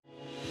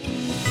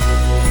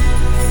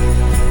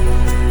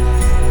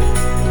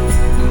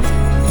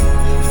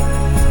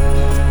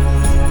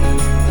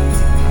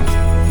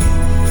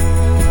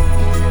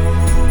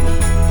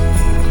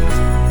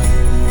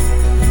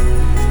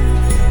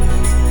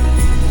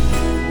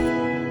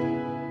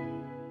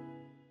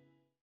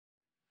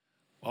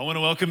I want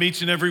to welcome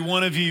each and every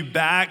one of you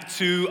back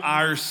to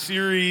our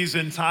series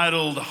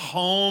entitled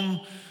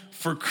Home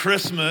for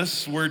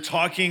Christmas. We're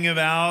talking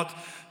about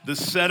the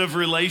set of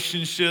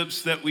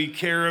relationships that we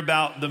care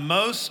about the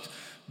most,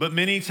 but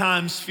many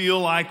times feel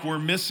like we're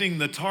missing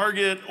the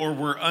target or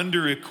we're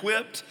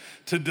under-equipped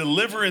to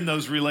deliver in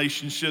those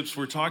relationships.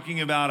 We're talking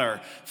about our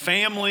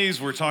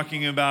families, we're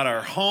talking about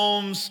our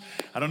homes.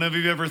 I don't know if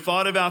you've ever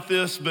thought about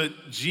this, but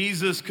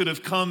Jesus could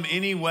have come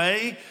any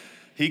way.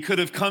 He could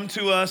have come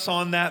to us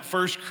on that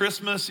first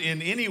Christmas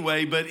in any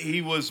way, but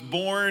he was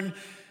born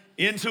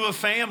into a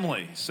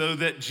family so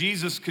that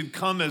Jesus could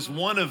come as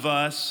one of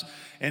us,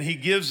 and he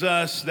gives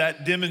us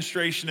that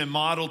demonstration and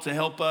model to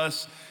help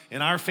us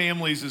in our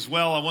families as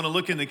well. I want to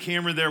look in the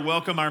camera there,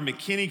 welcome our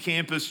McKinney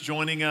campus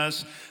joining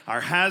us,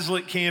 our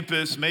Hazlitt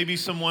campus, maybe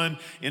someone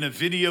in a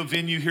video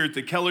venue here at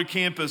the Keller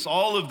campus,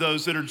 all of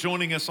those that are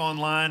joining us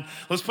online.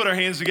 Let's put our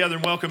hands together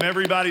and welcome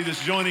everybody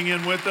that's joining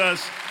in with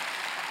us.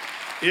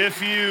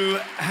 If you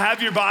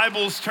have your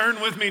Bibles,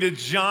 turn with me to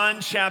John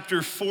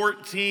chapter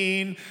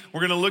 14. We're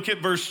going to look at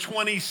verse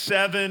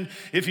 27.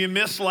 If you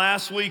missed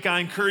last week, I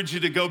encourage you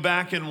to go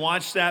back and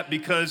watch that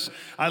because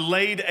I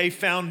laid a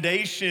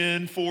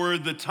foundation for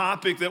the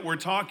topic that we're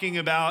talking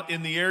about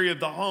in the area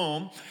of the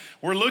home.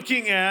 We're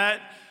looking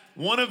at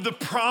one of the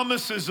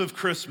promises of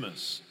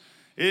Christmas.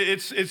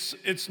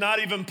 It's not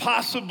even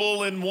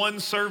possible in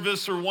one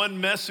service or one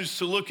message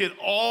to look at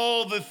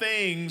all the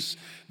things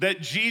that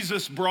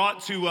Jesus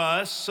brought to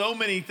us, so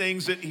many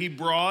things that he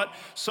brought,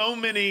 so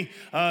many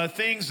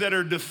things that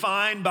are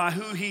defined by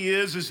who he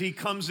is as he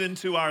comes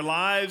into our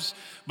lives.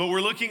 But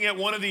we're looking at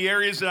one of the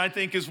areas that I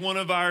think is one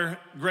of our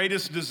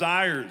greatest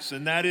desires,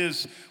 and that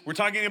is we're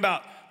talking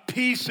about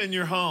peace in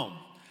your home.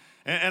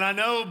 And I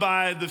know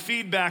by the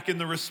feedback and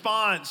the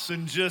response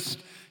and just,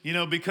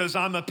 because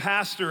I'm a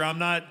pastor, I'm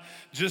not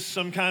just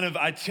some kind of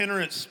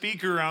itinerant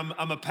speaker. I'm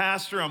a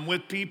pastor. I'm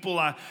with people.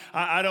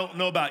 I don't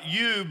know about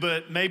you,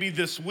 but maybe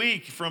this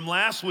week from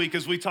last week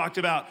as we talked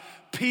about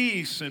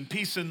peace and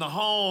peace in the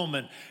home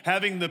and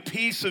having the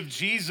peace of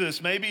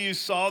Jesus, maybe you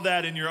saw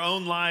that in your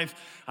own life.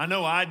 I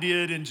know I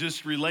did in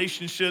just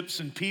relationships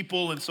and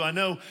people. And so I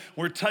know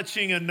we're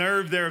touching a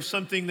nerve there of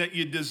something that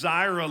you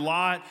desire a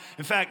lot.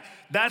 In fact,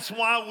 that's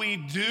why we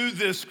do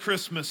this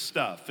Christmas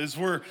stuff, is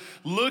we're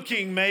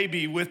looking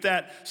maybe with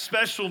that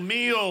special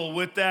meal,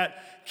 with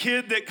that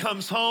kid that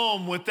comes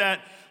home, with that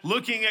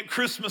looking at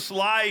Christmas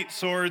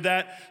lights or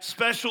that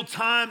special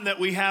time that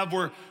we have,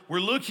 we're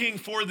looking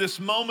for this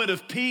moment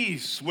of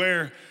peace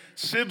where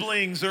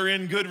siblings are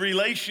in good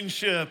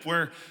relationship,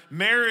 where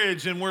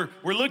marriage, and we're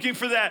looking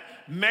for that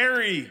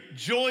merry,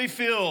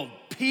 joy-filled,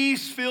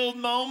 peace-filled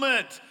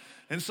moment.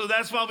 And so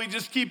that's why we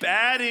just keep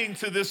adding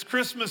to this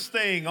Christmas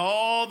thing,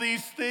 all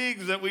these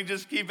things that we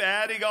just keep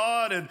adding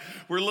on, and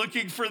we're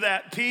looking for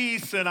that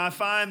peace. And I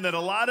find that a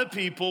lot of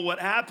people, what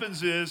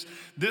happens is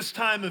this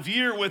time of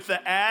year with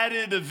the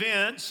added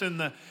events and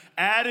the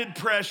added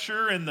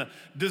pressure and the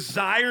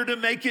desire to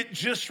make it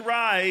just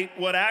right,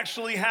 what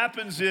actually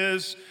happens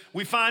is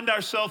we find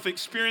ourselves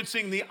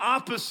experiencing the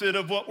opposite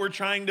of what we're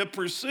trying to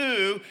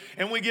pursue,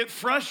 and we get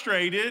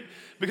frustrated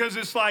because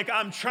it's like,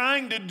 I'm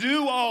trying to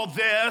do all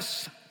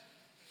this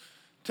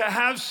to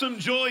have some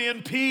joy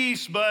and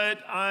peace, but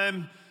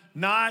I'm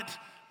not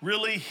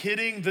really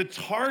hitting the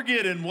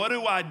target. And what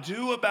do I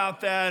do about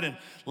that? And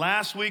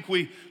last week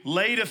we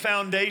laid a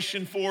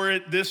foundation for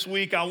it. This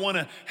week I want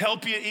to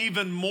help you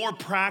even more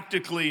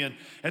practically. And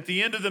at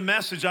the end of the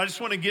message, I just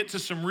want to get to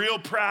some real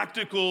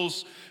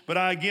practicals, but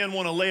I again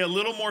want to lay a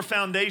little more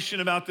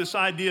foundation about this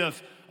idea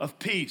of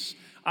peace.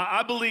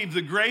 I believe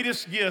the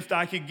greatest gift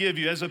I could give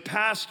you as a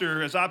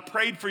pastor, as I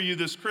prayed for you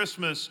this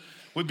Christmas,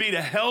 would be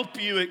to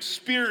help you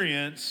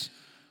experience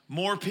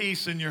more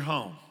peace in your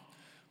home.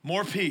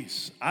 More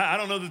peace. I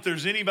don't know that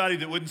there's anybody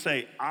that wouldn't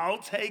say, I'll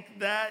take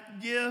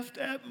that gift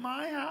at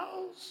my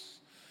house.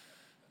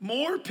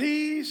 More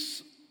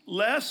peace,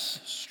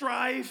 less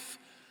strife,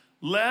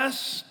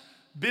 less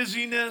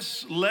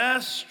busyness,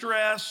 less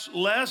stress,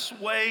 less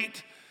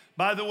weight.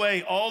 By the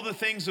way, all the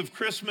things of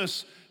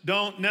Christmas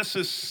don't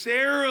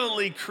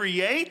necessarily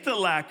create the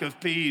lack of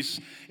peace.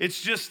 It's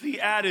just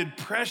the added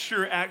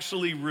pressure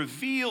actually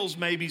reveals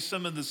maybe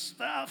some of the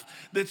stuff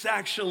that's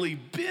actually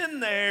been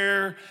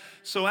there.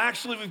 So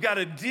actually we've got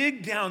to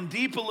dig down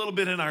deep a little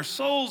bit in our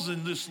souls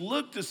and just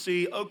look to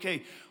see,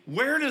 okay,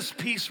 where does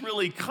peace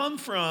really come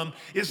from?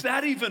 Is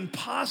that even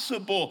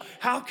possible?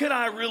 How could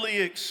I really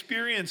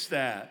experience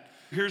that?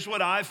 Here's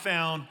what I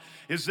found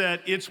is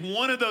that it's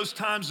one of those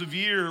times of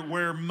year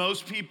where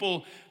most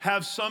people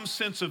have some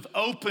sense of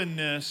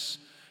openness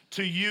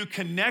to you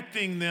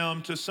connecting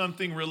them to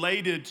something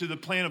related to the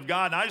plan of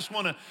God. And I just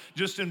want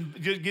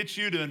to get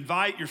you to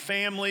invite your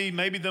family,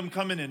 maybe them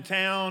coming in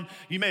town.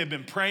 You may have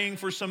been praying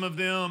for some of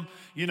them.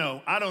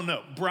 I don't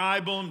know,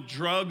 bribe them,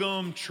 drug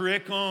them,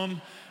 trick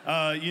them.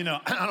 I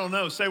don't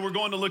know, say we're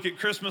going to look at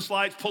Christmas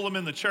lights, pull them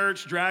in the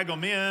church, drag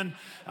them in.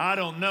 I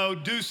don't know,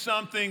 do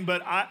something.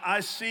 But I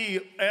see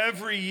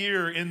every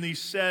year in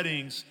these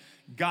settings,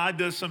 God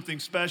does something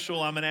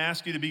special. I'm going to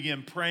ask you to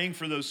begin praying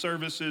for those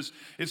services.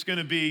 It's going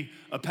to be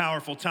a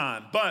powerful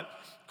time. But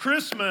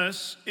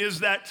Christmas is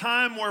that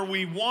time where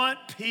we want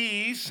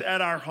peace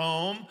at our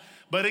home,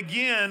 but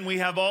again, we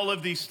have all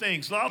of these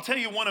things. So I'll tell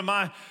you, one of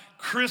my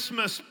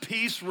Christmas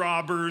peace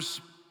robbers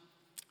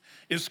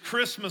is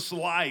Christmas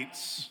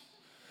lights.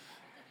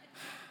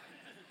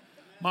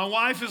 My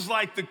wife is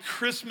like the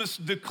Christmas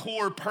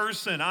decor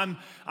person.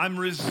 I'm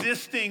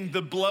resisting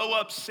the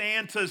blow-up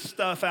Santa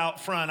stuff out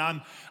front.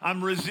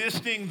 I'm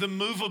resisting the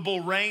movable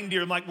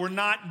reindeer. I'm like, we're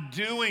not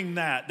doing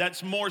that.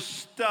 That's more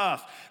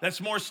stuff. That's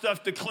more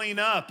stuff to clean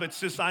up. It's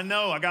just, I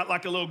know, I got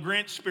like a little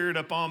Grinch spirit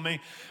up on me,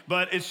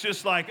 but it's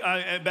just like,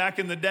 back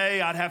in the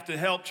day, I'd have to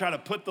help try to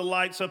put the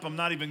lights up. I'm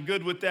not even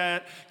good with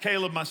that.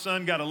 Caleb, my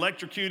son, got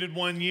electrocuted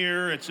one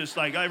year. It's just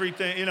like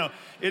everything,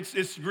 it's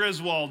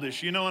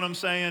Griswoldish. You know what I'm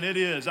saying? It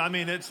is. I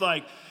mean, it's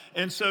like,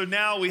 and so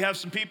now we have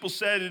some people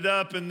set it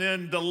up, and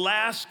then the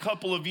last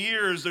couple of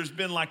years, there's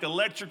been like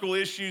electrical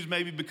issues,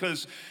 maybe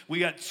because we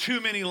got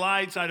too many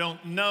lights, I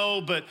don't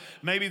know, but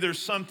maybe there's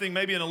something,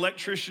 maybe an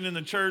electrician in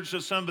the church or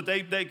something,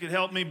 but they could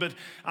help me, but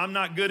I'm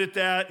not good at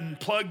that, and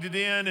plugged it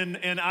in,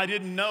 and I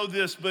didn't know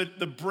this, but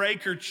the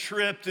breaker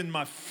tripped and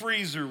my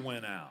freezer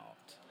went out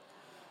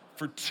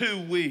for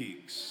 2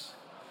 weeks.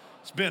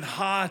 It's been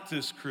hot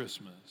this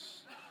Christmas.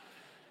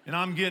 And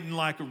I'm getting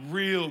like a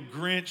real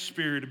Grinch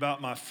spirit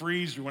about my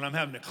freezer when I'm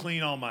having to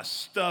clean all my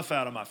stuff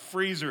out of my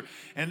freezer.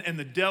 And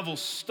the devil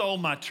stole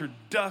my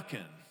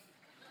turducken.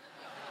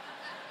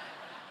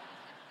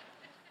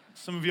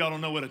 Some of y'all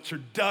don't know what a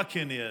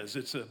turducken is.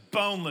 It's a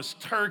boneless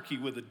turkey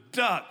with a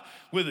duck,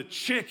 with a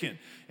chicken.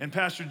 And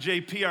Pastor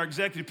JP, our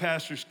executive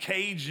pastor, is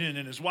Cajun,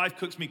 and his wife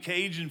cooks me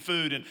Cajun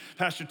food, and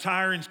Pastor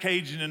Tyron's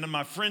Cajun, and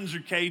my friends are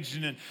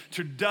Cajun, and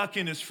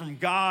turducken is from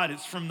God.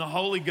 It's from the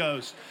Holy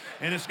Ghost,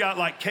 and it's got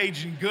like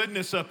Cajun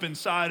goodness up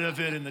inside of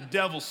it, and the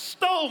devil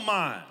stole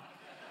mine.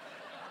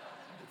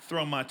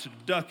 Throw my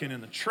turducken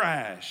in the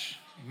trash.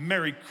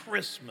 Merry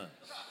Christmas.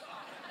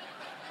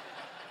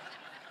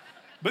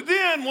 But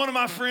then one of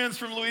my friends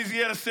from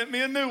Louisiana sent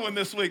me a new one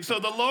this week. So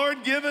the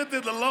Lord giveth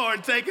and the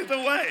Lord taketh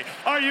away.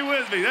 Are you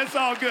with me? That's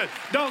all good.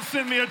 Don't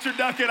send me a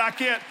turducken.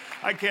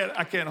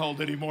 I can't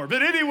hold it anymore.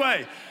 But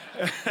anyway,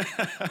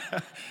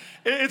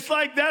 it's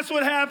like that's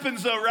what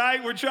happens though,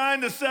 right? We're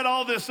trying to set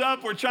all this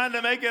up. We're trying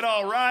to make it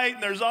all right.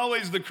 And there's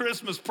always the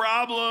Christmas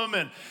problem.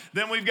 And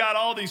then we've got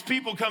all these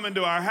people coming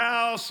to our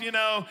house,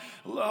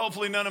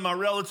 Hopefully none of my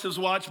relatives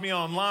watch me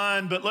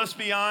online. But let's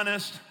be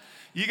honest.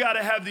 You got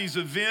to have these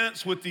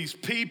events with these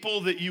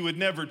people that you would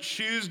never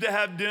choose to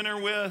have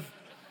dinner with.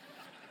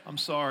 I'm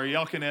sorry,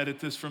 y'all can edit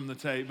this from the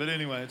tape, but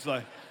anyway, it's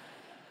like,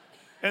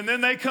 and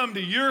then they come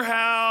to your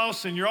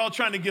house and you're all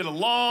trying to get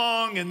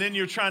along, and then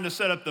you're trying to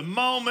set up the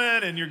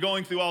moment and you're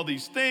going through all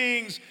these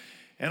things,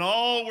 and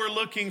all we're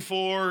looking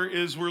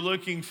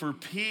for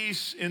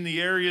peace in the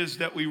areas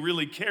that we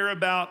really care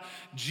about.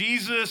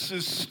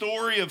 Jesus'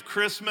 story of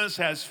Christmas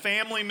has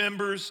family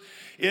members,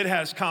 it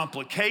has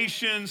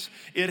complications,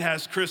 it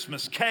has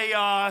Christmas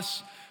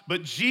chaos,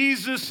 but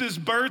Jesus'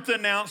 birth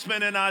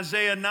announcement in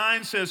Isaiah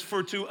 9 says,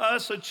 "For to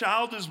us a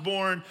child is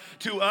born,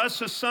 to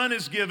us a son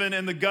is given,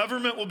 and the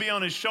government will be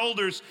on his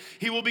shoulders.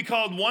 He will be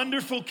called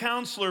Wonderful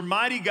Counselor,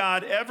 Mighty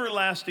God,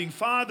 Everlasting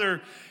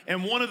Father."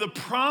 And one of the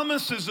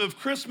promises of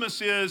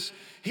Christmas is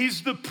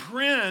he's the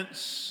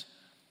Prince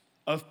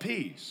of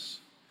Peace.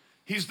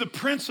 He's the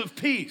Prince of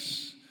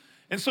Peace.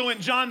 And so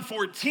in John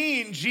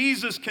 14,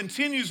 Jesus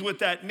continues with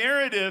that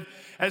narrative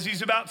as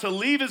he's about to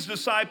leave his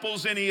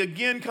disciples, and he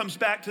again comes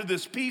back to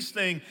this peace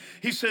thing.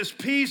 He says,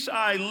 "Peace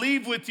I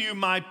leave with you,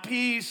 my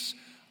peace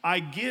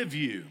I give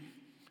you."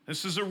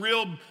 This is a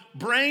real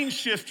brain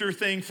shifter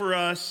thing for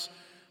us,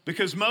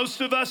 because most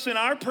of us in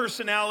our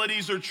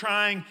personalities are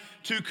trying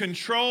to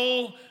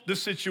control the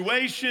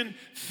situation,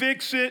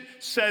 fix it,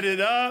 set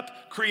it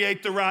up,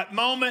 create the right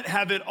moment,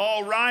 have it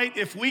all right.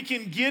 If we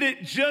can get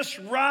it just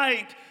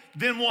right,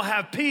 then we'll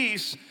have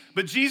peace.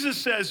 But Jesus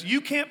says, you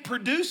can't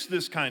produce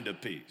this kind of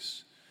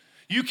peace.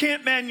 You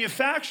can't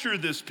manufacture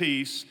this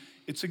peace.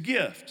 It's a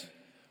gift.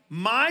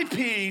 My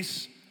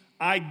peace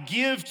I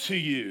give to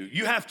you.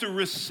 You have to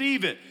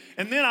receive it.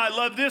 And then I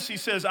love this. He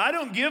says, I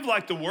don't give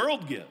like the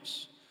world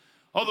gives.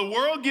 Oh, the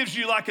world gives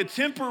you like a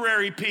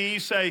temporary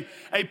peace, a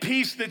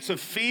peace that's a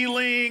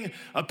feeling,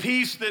 a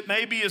peace that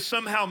maybe is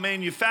somehow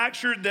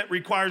manufactured, that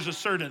requires a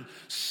certain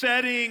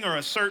setting or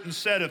a certain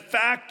set of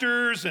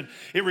factors, and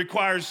it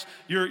requires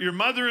your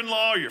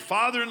mother-in-law or your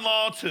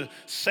father-in-law to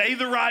say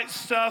the right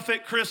stuff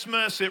at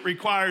Christmas. It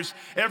requires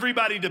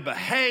everybody to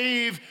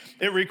behave.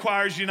 It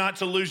requires you not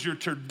to lose your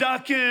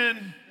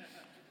turducken.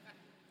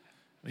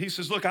 He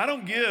says, look, I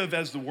don't give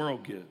as the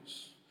world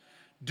gives.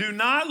 Do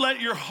not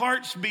let your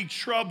hearts be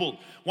troubled.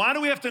 Why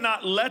do we have to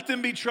not let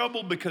them be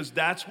troubled? Because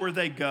that's where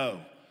they go.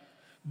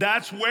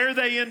 That's where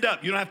they end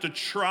up. You don't have to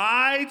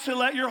try to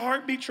let your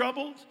heart be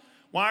troubled.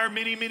 Why are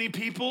many, many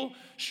people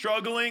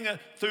struggling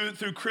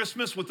through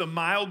Christmas with a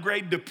mild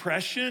grade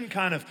depression?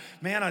 Kind of,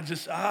 man,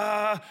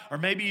 or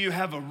maybe you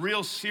have a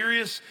real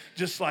serious,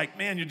 just like,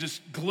 man, you're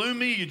just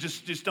gloomy. You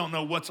just don't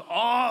know what's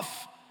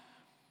off.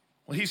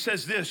 Well, he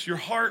says this, your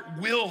heart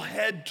will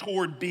head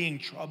toward being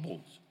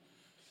troubled.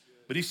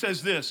 But he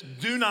says this,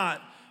 do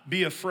not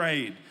be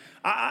afraid.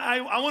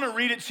 I want to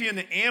read it to you in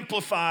the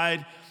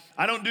Amplified.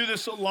 I don't do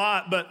this a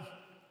lot, but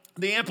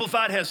the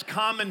Amplified has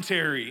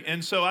commentary.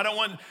 And so I don't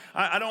want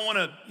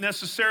to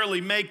necessarily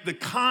make the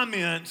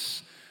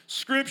comments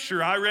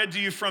scripture. I read to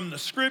you from the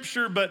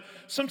scripture, but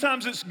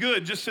sometimes it's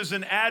good just as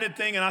an added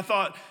thing. And I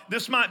thought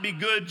this might be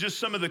good, just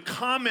some of the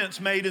comments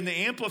made in the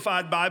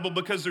Amplified Bible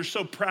because they're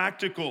so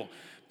practical.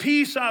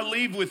 Peace I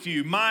leave with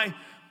you, my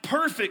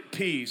perfect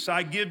peace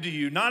I give to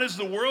you. Not as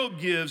the world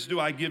gives do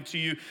I give to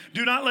you.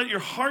 Do not let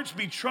your hearts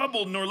be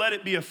troubled, nor let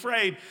it be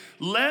afraid.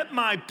 Let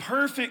my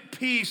perfect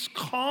peace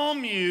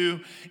calm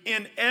you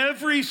in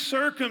every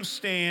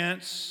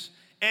circumstance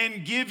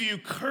and give you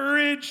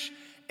courage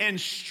and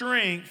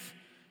strength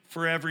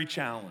for every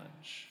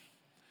challenge.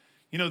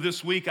 You know,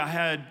 this week I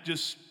had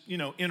just,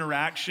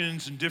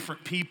 interactions and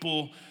different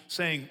people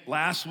saying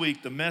last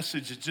week the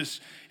message, it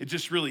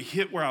just really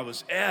hit where I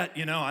was at.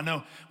 I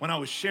know when I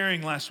was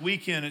sharing last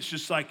weekend, it's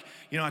just like,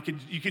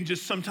 you can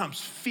just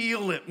sometimes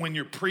feel it when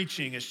you're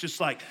preaching. It's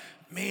just like,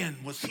 man,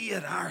 was he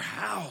at our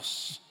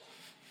house?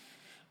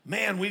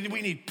 Man, we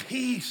need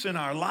peace in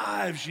our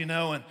lives, and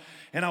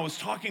I was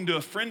talking to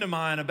a friend of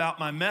mine about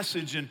my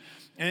message,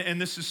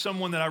 and this is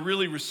someone that I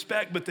really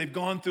respect, but they've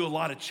gone through a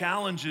lot of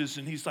challenges.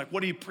 And he's like,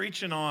 what are you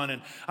preaching on?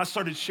 And I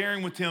started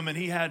sharing with him, and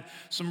he had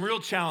some real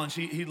challenge.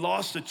 He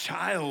lost a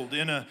child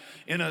in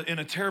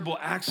a terrible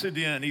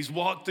accident. He's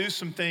walked through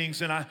some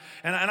things. And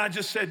I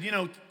just said,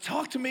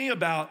 talk to me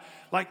about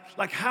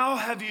like how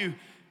have you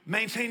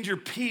maintained your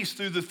peace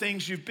through the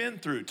things you've been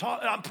through?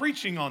 I'm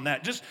preaching on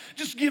that.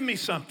 Just give me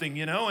something,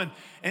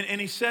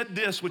 And he said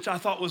this, which I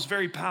thought was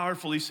very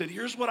powerful. He said,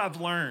 here's what I've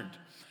learned.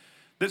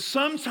 That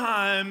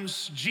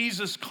sometimes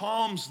Jesus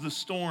calms the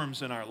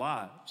storms in our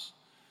lives.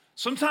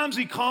 Sometimes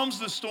he calms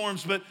the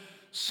storms, but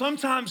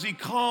sometimes he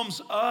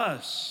calms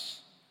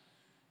us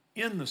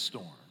in the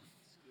storm.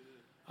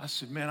 I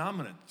said, man, I'm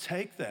gonna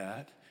take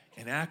that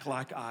and act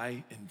like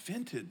I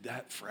invented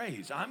that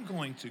phrase. I'm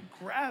going to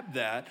grab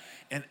that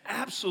and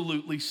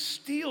absolutely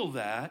steal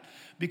that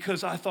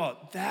because I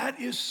thought that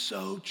is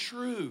so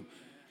true.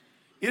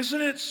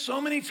 Isn't it so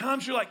many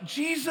times you're like,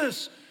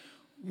 Jesus,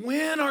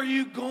 when are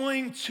you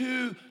going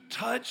to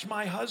touch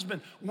my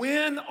husband?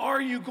 When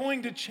are you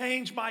going to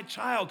change my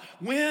child?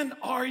 When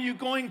are you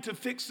going to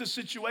fix the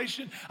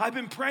situation? I've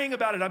been praying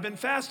about it. I've been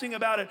fasting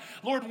about it.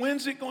 Lord,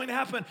 when's it going to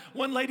happen?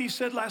 One lady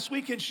said last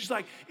weekend, she's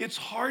like, it's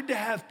hard to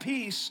have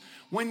peace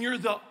when you're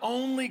the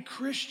only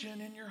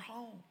Christian in your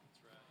home.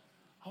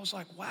 I was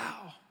like,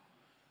 wow.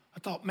 I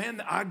thought,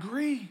 man, I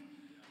agree.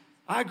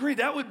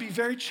 That would be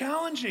very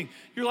challenging.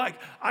 You're like,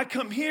 I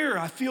come here,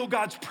 I feel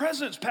God's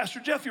presence. Pastor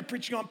Jeff, you're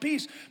preaching on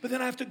peace, but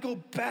then I have to go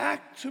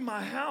back to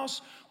my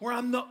house where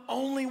I'm the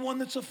only one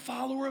that's a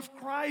follower of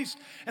Christ.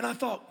 And I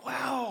thought,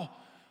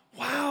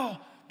 wow,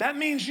 that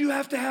means you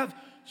have to have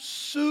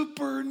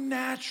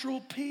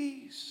supernatural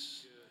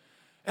peace.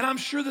 And I'm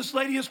sure this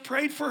lady has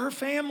prayed for her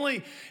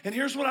family. And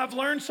here's what I've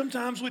learned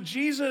sometimes with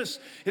Jesus.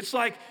 It's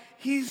like,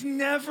 he's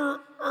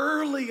never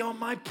early on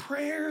my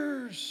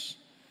prayers.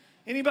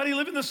 Anybody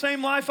living the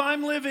same life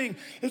I'm living?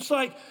 It's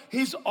like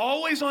he's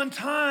always on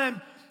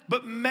time,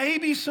 but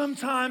maybe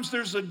sometimes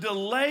there's a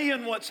delay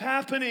in what's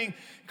happening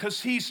because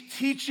he's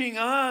teaching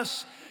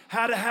us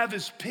how to have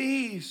his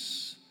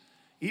peace,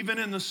 even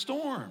in the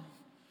storm.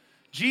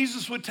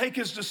 Jesus would take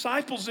his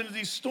disciples into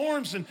these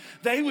storms and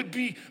they would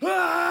be,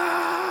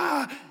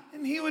 and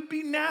he would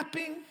be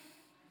napping.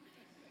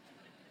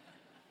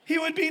 He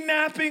would be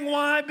napping.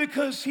 Why?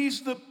 Because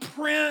he's the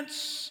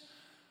Prince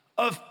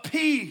of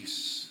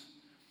Peace.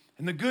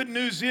 And the good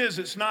news is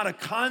it's not a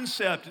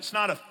concept, it's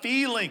not a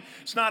feeling,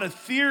 it's not a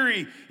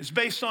theory. It's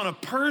based on a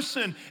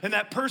person, and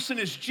that person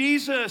is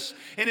Jesus.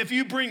 And if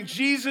you bring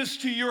Jesus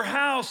to your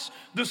house,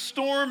 the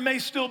storm may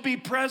still be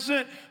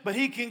present, but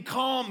he can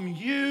calm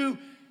you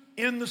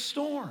in the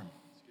storm.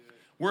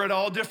 We're at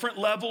all different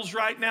levels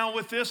right now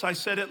with this. I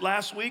said it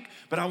last week,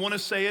 but I want to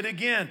say it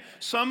again.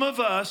 Some of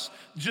us,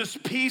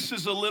 just peace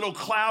is a little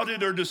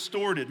clouded or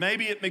distorted.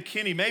 Maybe at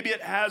McKinney, maybe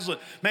at Hazlitt,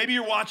 maybe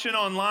you're watching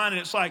online and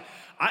it's like,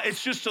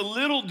 it's just a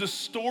little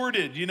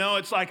distorted.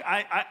 It's like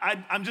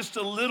I'm just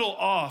a little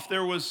off.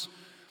 There was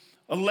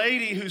a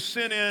lady who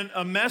sent in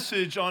a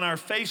message on our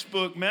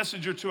Facebook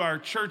Messenger to our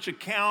church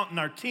account, and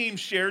our team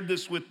shared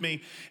this with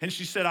me. And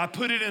she said, I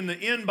put it in the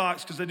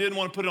inbox because I didn't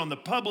want to put it on the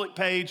public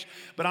page,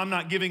 but I'm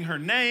not giving her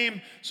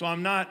name, so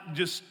I'm not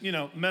just,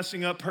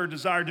 messing up her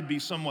desire to be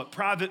somewhat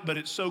private, but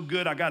it's so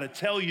good, I got to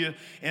tell you.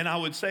 And I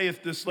would say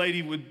if this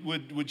lady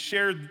would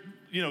share,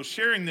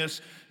 sharing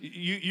this,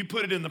 you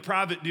put it in the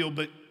private deal,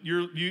 but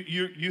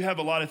you have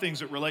a lot of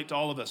things that relate to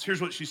all of us.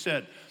 Here's what she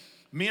said.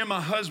 Me and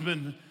my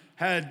husband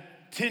had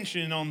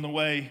tension on the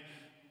way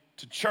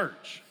to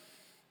church.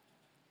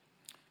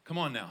 Come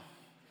on now.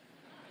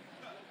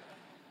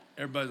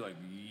 Everybody's like,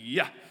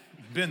 yeah,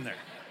 been there.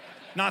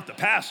 Not the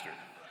pastor,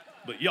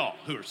 but y'all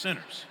who are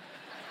sinners.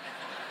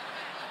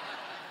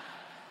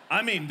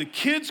 I mean, the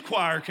kids'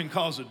 choir can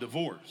cause a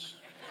divorce.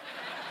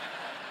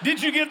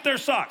 Did you get their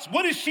socks?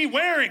 What is she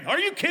wearing? Are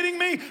you kidding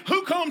me?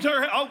 Who combed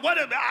her hair? Oh, what?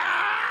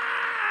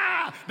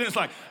 Then it's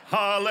like,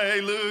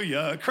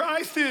 hallelujah,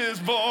 Christ is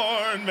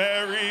born,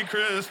 Merry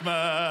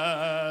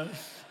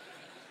Christmas.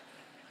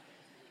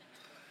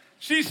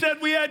 She said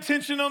we had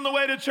tension on the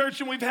way to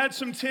church, and we've had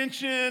some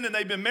tension, and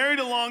they've been married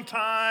a long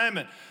time.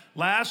 And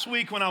last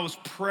week when I was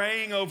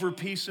praying over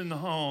peace in the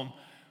home,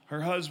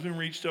 her husband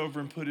reached over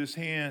and put his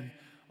hand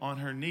on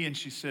her knee, and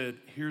she said,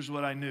 here's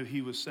what I knew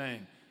he was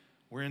saying.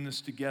 We're in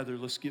this together.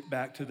 Let's get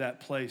back to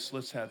that place.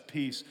 Let's have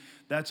peace.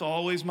 That's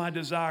always my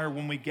desire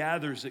when we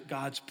gather, is that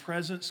God's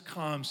presence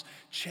comes,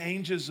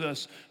 changes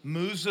us,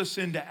 moves us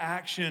into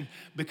action.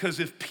 Because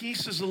if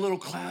peace is a little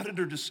clouded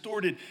or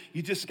distorted,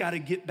 you just got to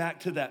get back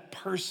to that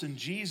person,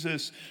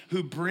 Jesus,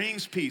 who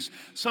brings peace.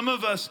 Some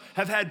of us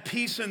have had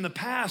peace in the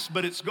past,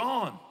 but it's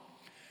gone.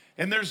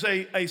 And there's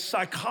a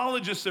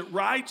psychologist that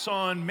writes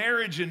on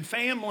marriage and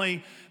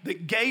family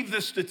that gave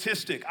the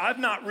statistic. I've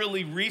not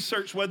really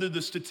researched whether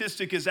the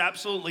statistic is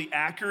absolutely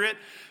accurate,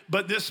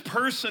 but this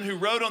person who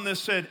wrote on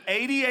this said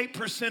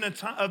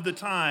 88% of the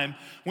time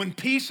when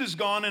peace is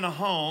gone in a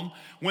home,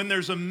 when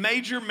there's a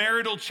major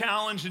marital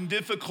challenge and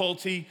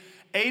difficulty,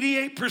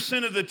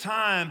 88% of the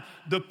time,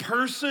 the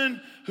person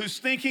who's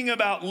thinking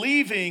about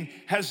leaving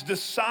has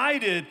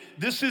decided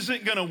this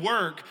isn't gonna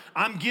work.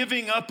 I'm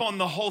giving up on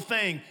the whole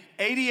thing.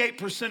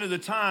 88% of the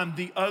time,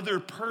 the other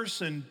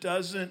person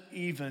doesn't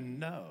even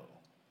know.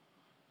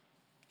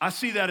 I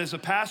see that as a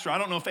pastor. I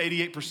don't know if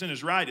 88%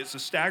 is right. It's a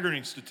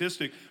staggering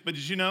statistic. But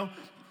did you know,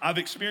 I've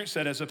experienced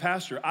that as a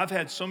pastor. I've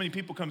had so many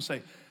people come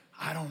say,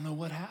 I don't know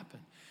what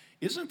happened.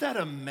 Isn't that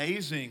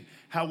amazing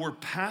how we're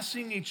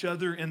passing each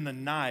other in the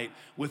night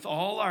with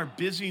all our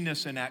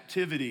busyness and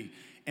activity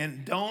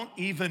and don't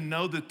even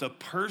know that the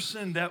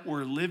person that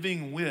we're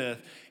living with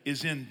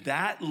is in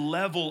that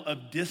level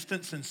of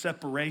distance and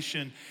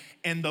separation,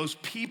 and those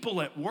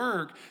people at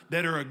work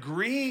that are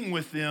agreeing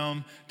with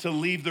them to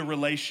leave the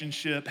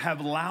relationship have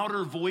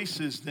louder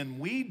voices than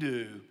we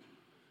do,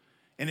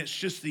 and it's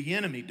just the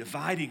enemy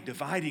dividing.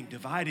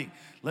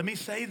 Let me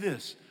say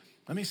this.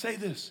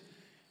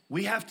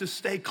 We have to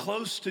stay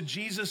close to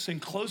Jesus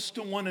and close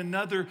to one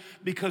another,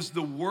 because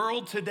the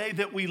world today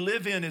that we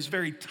live in is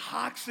very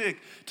toxic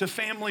to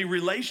family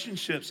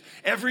relationships.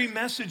 Every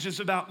message is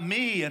about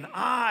me and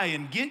I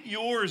and get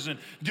yours and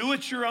do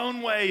it your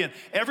own way. And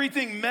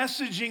everything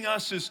messaging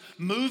us is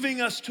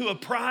moving us to a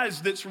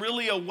prize that's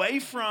really away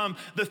from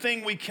the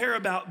thing we care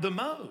about the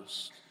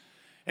most.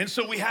 And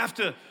so we have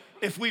to,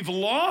 if we've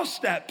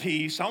lost that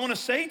peace, I want to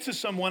say to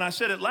someone, I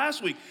said it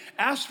last week,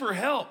 ask for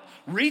help.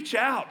 Reach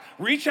out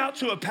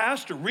to a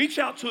pastor, reach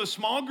out to a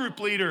small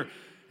group leader.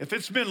 If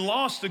it's been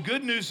lost, the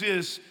good news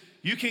is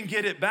you can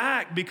get it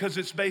back, because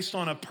it's based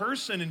on a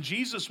person, and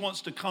Jesus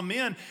wants to come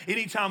in.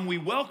 Anytime we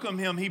welcome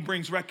him, he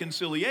brings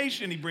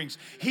reconciliation, he brings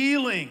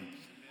healing.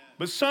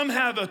 But some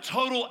have a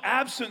total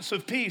absence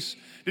of peace.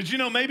 Did you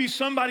know maybe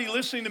somebody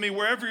listening to me,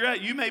 wherever you're at,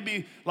 you may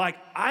be like,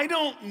 I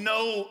don't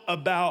know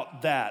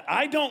about that.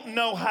 I don't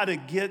know how to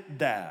get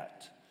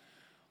that.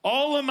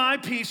 All of my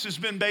peace has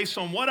been based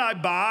on what I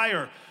buy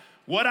or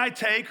what I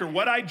take or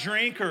what I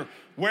drink or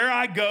where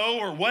I go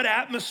or what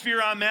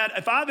atmosphere I'm at.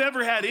 If I've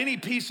ever had any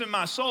peace in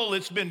my soul,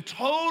 it's been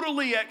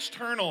totally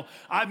external.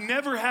 I've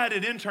never had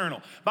it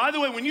internal. By the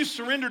way, when you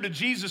surrender to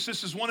Jesus,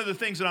 this is one of the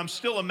things that I'm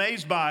still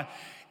amazed by.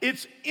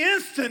 It's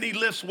instant he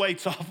lifts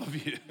weights off of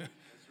you.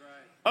 That's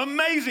right.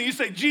 Amazing. You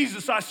say,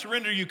 Jesus, I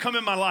surrender you. Come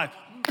in my life.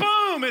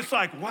 Boom. It's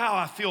like, wow,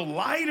 I feel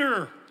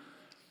lighter.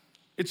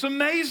 It's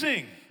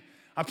amazing.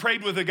 I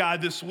prayed with a guy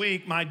this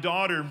week. My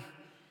daughter,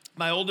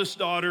 my oldest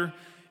daughter,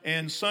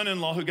 and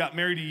son-in-law who got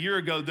married a year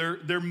ago,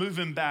 they're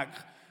moving back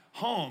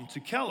home to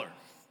Keller.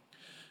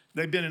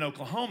 They've been in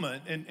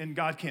Oklahoma, and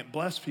God can't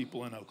bless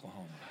people in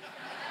Oklahoma.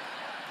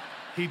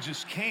 He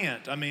just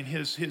can't. I mean,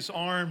 his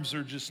arms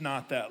are just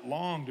not that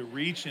long to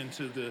reach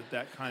into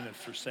that kind of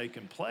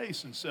forsaken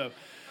place. And so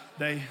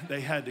they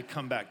had to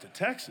come back to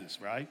Texas,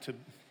 right, to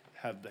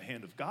have the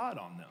hand of God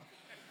on them.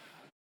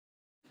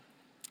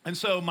 And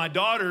so my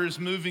daughter is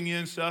moving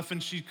in stuff,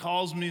 and she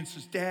calls me and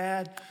says,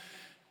 Dad,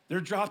 they're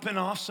dropping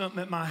off something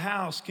at my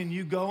house. Can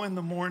you go in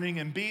the morning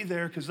and be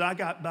there? Because I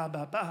got blah,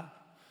 blah, blah.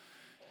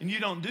 And you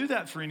don't do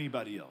that for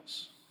anybody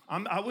else.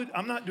 I'm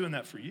not doing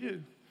that for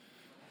you.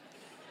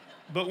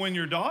 But when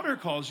your daughter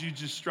calls, you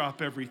just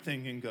drop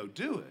everything and go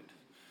do it.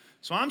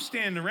 So I'm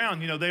standing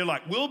around, they're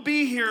like, we'll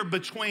be here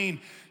between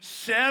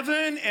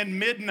 7 and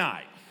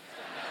midnight.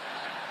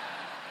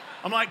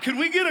 I'm like, could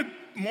we get a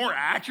more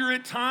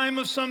accurate time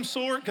of some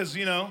sort? Because,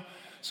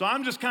 so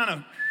I'm just kind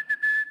of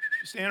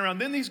standing around.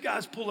 Then these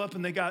guys pull up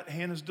and they got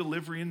Hannah's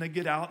delivery and they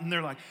get out and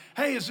they're like,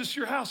 hey, is this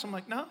your house? I'm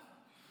like, no.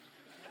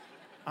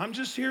 I'm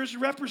just here as a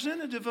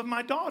representative of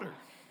my daughter.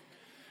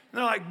 And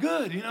they're like,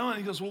 good, and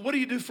he goes, well, what do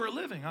you do for a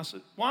living? I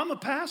said, well, I'm a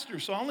pastor,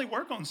 so I only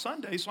work on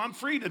Sundays, so I'm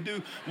free to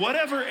do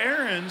whatever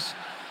errands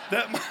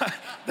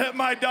that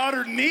my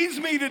daughter needs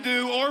me to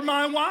do, or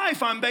my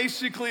wife. I'm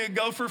basically a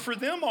gopher for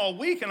them all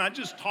week, and I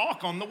just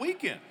talk on the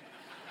weekend.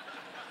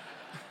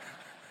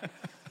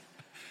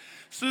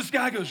 So this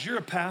guy goes, you're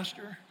a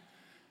pastor?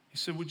 He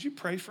said, would you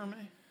pray for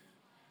me?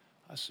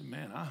 I said,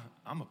 man,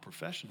 I'm a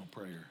professional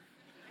prayer.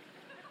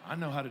 I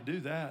know how to do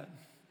that.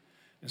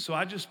 And so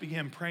I just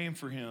began praying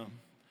for him,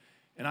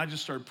 and I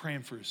just started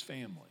praying for his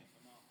family.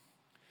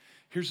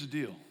 Here's the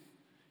deal.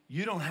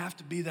 You don't have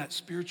to be that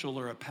spiritual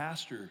or a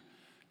pastor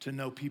to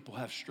know people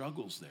have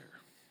struggles there.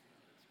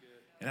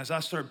 And as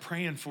I started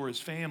praying for his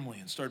family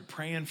and started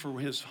praying for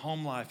his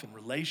home life and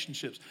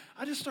relationships,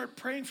 I just started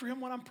praying for him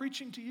when I'm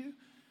preaching to you.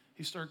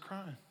 He started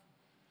crying.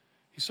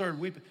 He started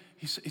weeping.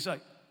 He's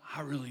like,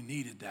 I really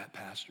needed that,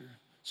 Pastor.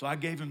 So I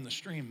gave him the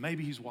stream.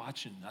 Maybe he's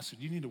watching. I said,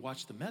 you need to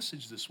watch the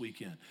message this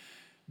weekend.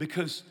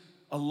 Because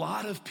a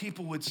lot of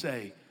people would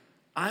say,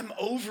 I'm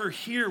over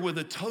here with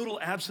a total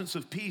absence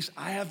of peace.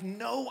 I have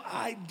no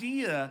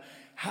idea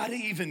how to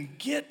even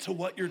get to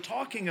what you're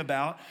talking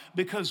about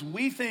because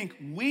we think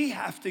we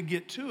have to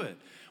get to it.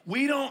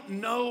 We don't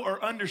know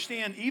or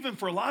understand, even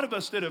for a lot of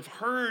us that have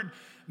heard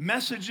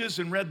messages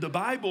and read the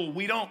Bible,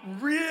 we don't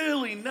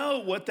really know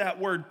what that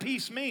word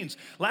peace means.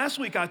 Last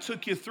week, I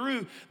took you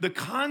through the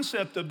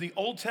concept of the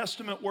Old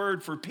Testament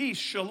word for peace,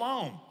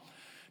 shalom.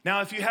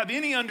 Now, if you have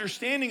any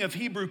understanding of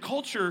Hebrew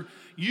culture,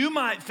 you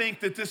might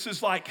think that this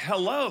is like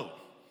hello,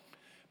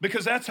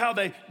 because that's how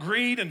they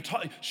greet and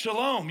talk.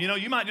 Shalom,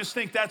 you might just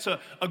think that's a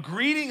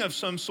greeting of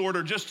some sort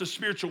or just a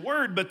spiritual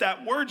word, but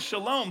that word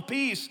shalom,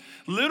 peace,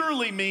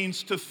 literally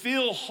means to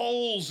fill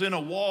holes in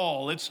a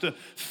wall. It's to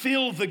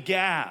fill the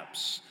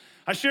gaps.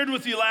 I shared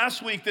with you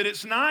last week that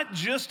it's not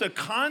just a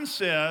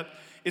concept,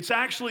 it's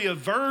actually a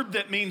verb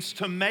that means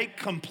to make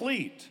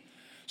complete.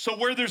 So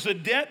where there's a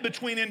debt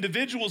between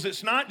individuals,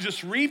 it's not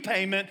just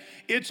repayment,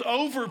 it's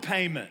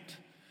overpayment.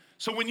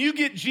 So when you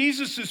get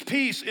Jesus'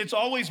 peace, it's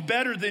always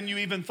better than you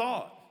even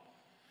thought.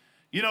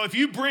 If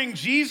you bring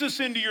Jesus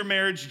into your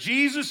marriage,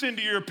 Jesus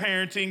into your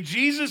parenting,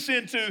 Jesus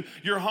into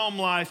your home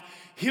life,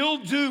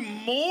 he'll do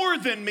more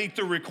than meet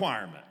the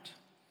requirement.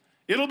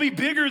 It'll be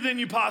bigger than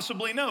you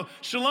possibly know.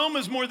 Shalom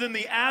is more than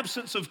the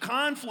absence of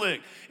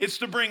conflict. It's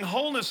to bring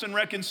wholeness and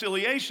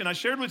reconciliation. I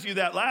shared with you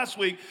that last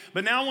week,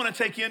 but now I want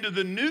to take you into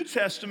the New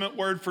Testament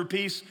word for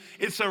peace.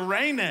 It's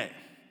eirene.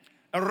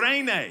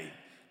 Eirene.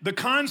 The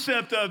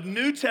concept of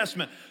New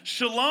Testament.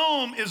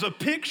 Shalom is a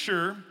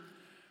picture,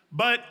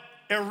 but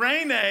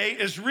eirene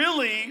is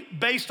really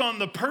based on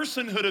the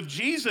personhood of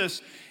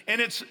Jesus,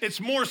 and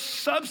it's more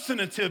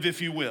substantive,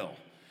 if you will.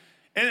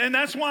 And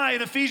that's why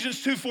in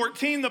Ephesians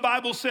 2:14, the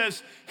Bible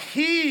says,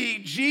 he,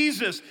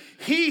 Jesus,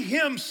 he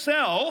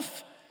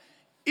himself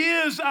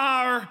is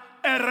our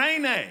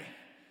eirene.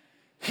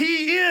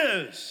 He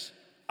is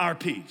our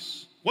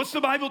peace. What's the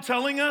Bible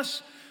telling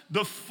us?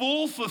 The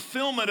full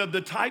fulfillment of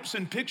the types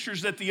and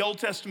pictures that the Old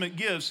Testament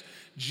gives,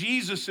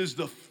 Jesus is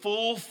the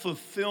full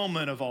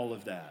fulfillment of all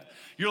of that.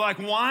 You're like,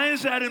 why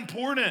is that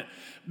important?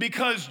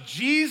 Because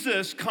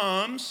Jesus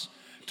comes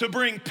to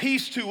bring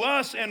peace to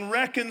us and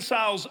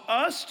reconciles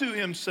us to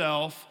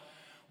himself.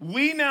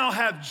 We now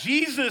have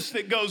Jesus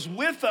that goes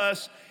with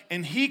us,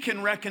 and he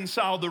can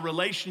reconcile the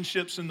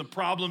relationships and the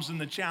problems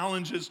and the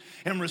challenges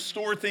and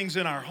restore things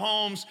in our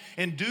homes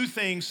and do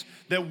things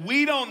that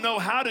we don't know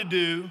how to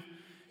do.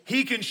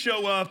 He can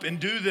show up and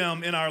do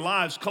them in our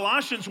lives.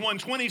 Colossians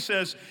 1:20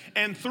 says,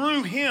 and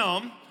through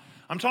him,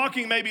 I'm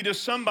talking maybe to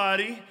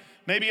somebody,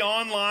 maybe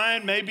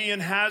online, maybe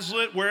in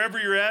Hazlet, wherever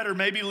you're at, or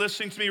maybe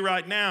listening to me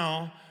right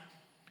now,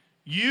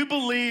 you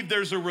believe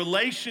there's a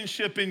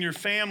relationship in your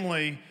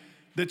family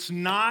that's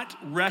not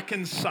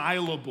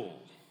reconcilable.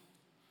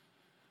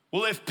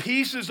 Well, if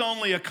peace is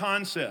only a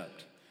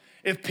concept,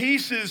 if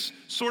peace is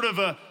sort of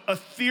a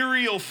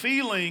ethereal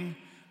feeling,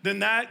 then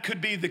that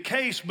could be the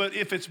case. But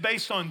if it's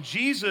based on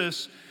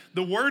Jesus,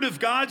 the Word of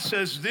God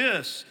says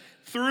this,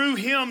 through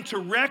him to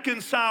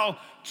reconcile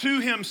to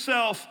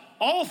himself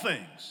all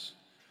things.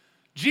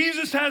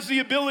 Jesus has the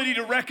ability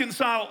to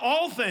reconcile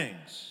all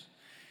things.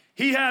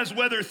 He has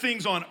whether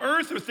things on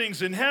earth or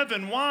things in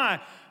heaven. Why?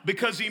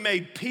 Because he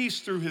made peace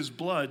through his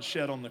blood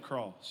shed on the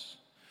cross.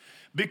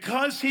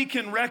 Because he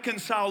can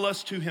reconcile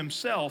us to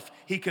himself,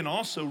 he can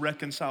also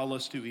reconcile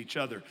us to each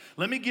other.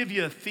 Let me give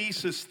you a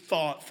thesis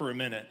thought for a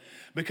minute,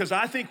 because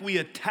I think we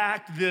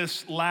attack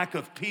this lack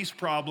of peace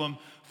problem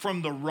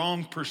from the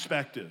wrong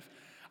perspective.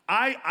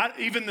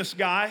 Even this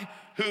guy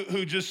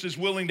who just is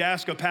willing to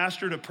ask a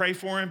pastor to pray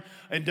for him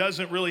and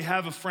doesn't really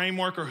have a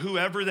framework, or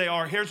whoever they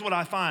are, here's what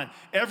I find.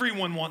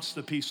 Everyone wants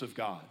the peace of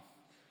God.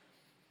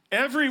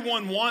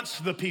 Everyone wants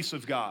the peace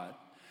of God.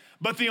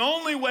 But the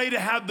only way to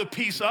have the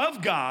peace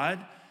of God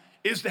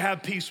is to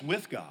have peace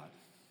with God.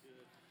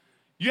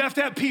 You have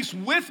to have peace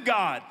with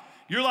God.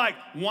 You're like,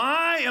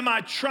 why am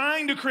I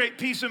trying to create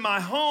peace in my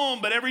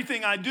home, but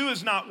everything I do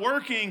is not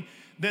working?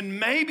 Then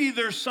maybe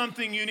there's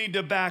something you need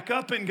to back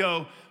up and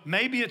go,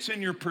 maybe it's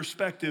in your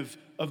perspective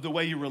of the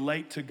way you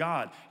relate to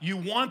God. You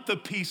want the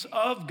peace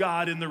of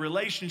God in the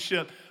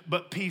relationship,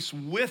 but peace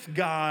with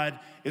God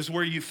is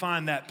where you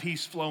find that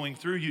peace flowing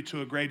through you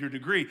to a greater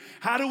degree.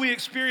 How do we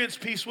experience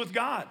peace with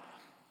God?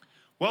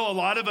 Well, a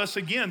lot of us,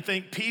 again,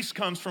 think peace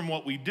comes from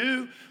what we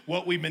do,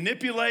 what we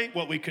manipulate,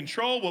 what we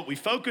control, what we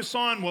focus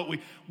on,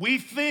 we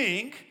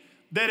think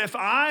that if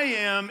I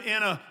am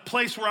in a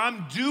place where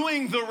I'm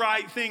doing the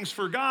right things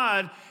for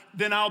God,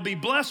 then I'll be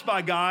blessed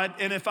by God.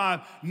 And if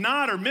I'm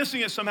not or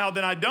missing it somehow,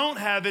 then I don't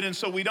have it. And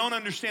so we don't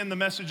understand the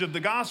message of the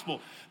gospel.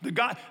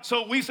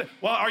 So we say,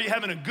 well, are you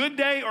having a good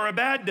day or a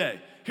bad day?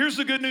 Here's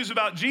the good news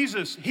about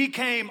Jesus. He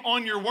came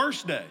on your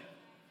worst day.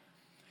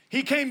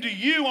 He came to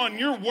you on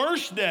your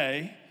worst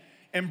day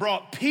and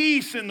brought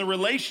peace in the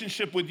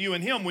relationship with you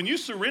and him. When you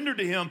surrender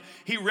to him,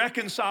 he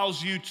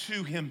reconciles you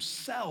to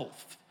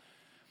himself.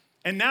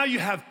 And now you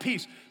have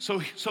peace.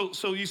 So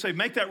you say,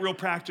 make that real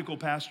practical,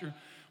 Pastor.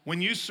 When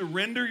you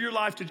surrender your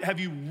life to, have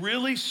you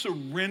really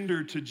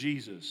surrendered to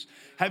Jesus?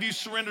 Have you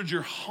surrendered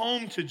your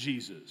home to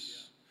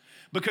Jesus?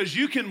 Because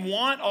you can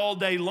want all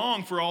day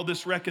long for all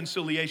this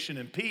reconciliation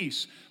and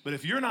peace, but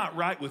if you're not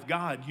right with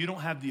God, you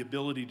don't have the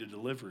ability to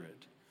deliver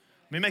it.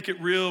 Let me make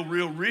it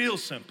real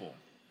simple.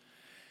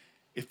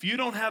 If you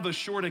don't have a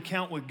short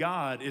account with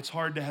God, it's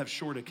hard to have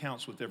short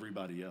accounts with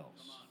everybody else.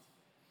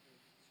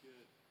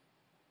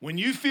 When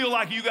you feel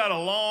like you got a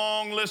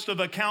long list of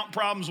account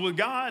problems with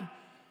God,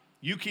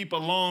 you keep a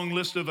long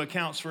list of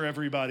accounts for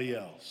everybody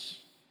else.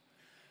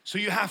 So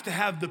you have to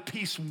have the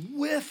peace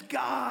with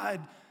God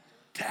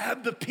to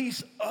have the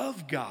peace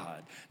of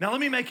God. Now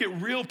let me make it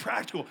real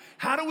practical.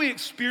 How do we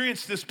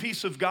experience this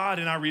peace of God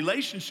in our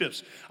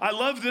relationships? I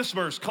love this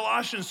verse,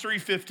 Colossians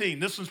 3:15.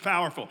 This is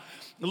powerful.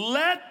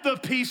 Let the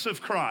peace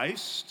of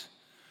Christ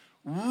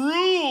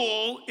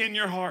rule in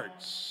your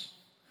hearts.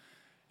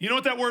 You know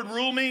what that word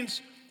rule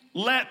means?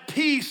 Let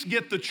peace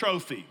get the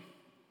trophy.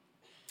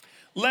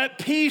 Let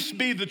peace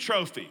be the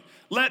trophy.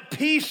 Let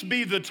peace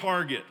be the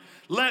target.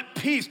 Let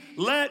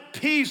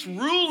peace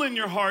rule in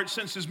your heart,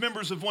 since as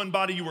members of one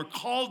body you were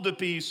called to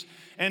peace,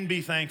 and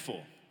be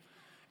thankful.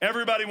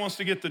 Everybody wants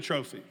to get the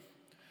trophy.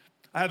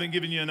 I haven't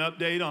given you an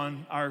update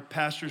on our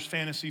pastor's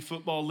fantasy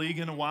football league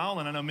in a while,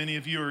 and I know many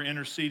of you are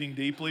interceding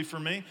deeply for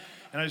me,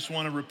 and I just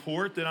want to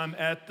report that I'm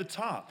at the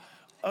top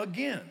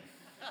again.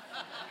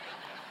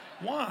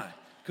 Why?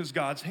 Because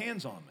God's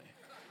hand's on me.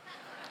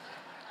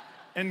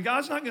 And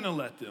God's not going to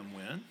let them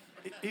win.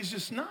 He's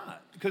just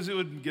not, because it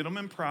would get them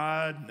in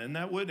pride, and then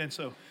that would, and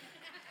so,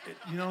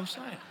 you know what I'm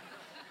saying?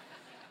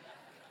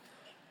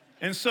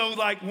 And so,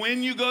 like,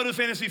 when you go to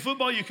fantasy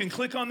football, you can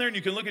click on there and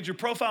you can look at your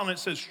profile and it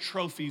says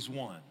trophies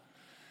won.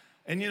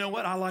 And you know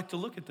what? I like to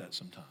look at that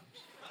sometimes,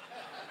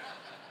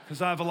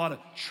 because I have a lot of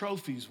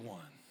trophies won.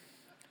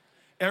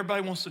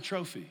 Everybody wants the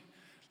trophy.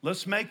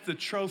 Let's make the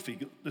trophy,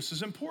 this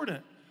is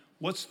important.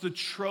 What's the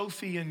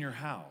trophy in your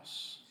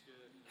house?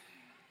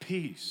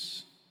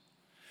 Peace.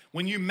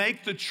 When you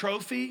make the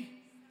trophy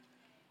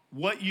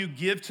what you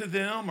give to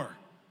them, or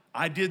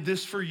I did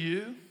this for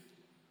you.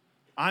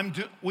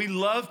 We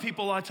love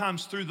people a lot of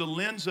times through the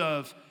lens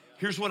of,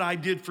 here's what I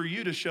did for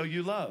you to show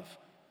you love.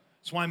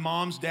 That's why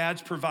moms,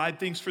 dads provide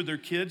things for their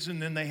kids,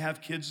 and then they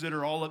have kids that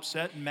are all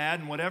upset and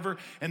mad and whatever,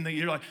 and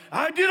you're like,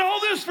 I did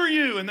all this for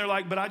you. And they're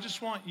like, but I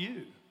just want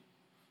you.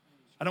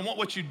 I don't want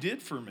what you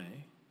did for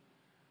me.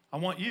 I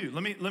want you.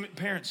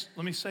 Parents,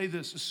 let me say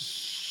this. This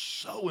is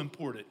so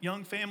important.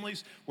 Young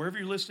families, wherever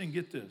you're listening,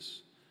 get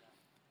this.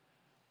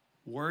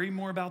 Worry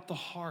more about the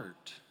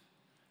heart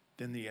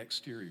than the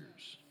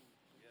exteriors.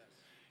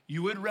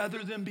 You would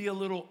rather them be a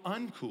little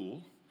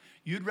uncool.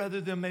 You'd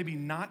rather them maybe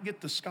not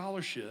get the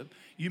scholarship.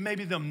 You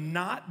maybe them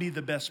not be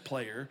the best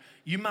player.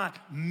 You might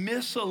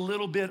miss a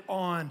little bit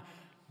on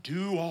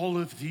do all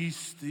of these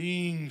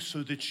things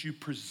so that you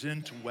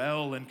present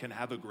well and can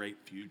have a great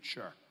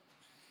future.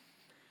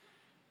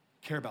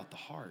 Care about the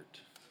heart.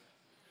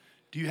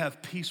 Do you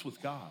have peace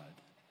with God?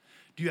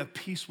 Do you have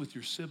peace with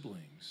your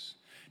siblings?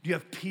 Do you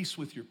have peace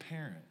with your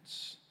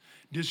parents?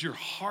 Does your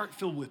heart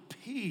fill with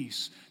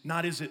peace?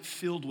 Not is it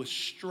filled with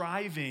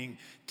striving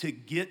to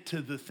get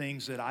to the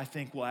things that I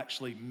think will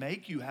actually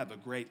make you have a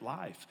great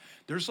life.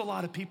 There's a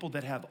lot of people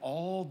that have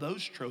all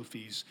those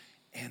trophies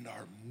and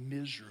are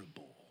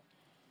miserable.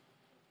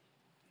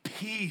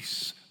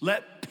 Peace.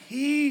 Let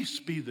peace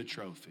be the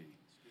trophy.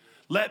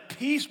 Let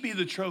peace be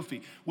the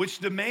trophy, which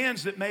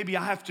demands that maybe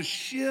I have to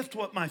shift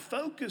what my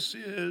focus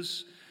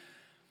is,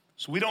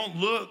 so we don't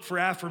look for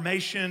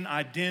affirmation,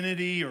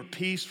 identity, or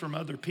peace from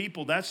other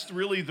people. That's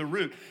really the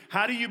root.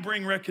 How do you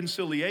bring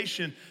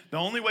reconciliation? The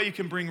only way you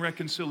can bring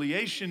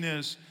reconciliation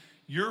is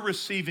you're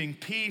receiving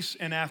peace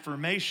and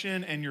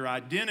affirmation and your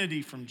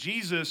identity from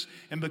Jesus,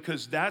 and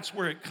because that's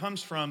where it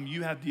comes from,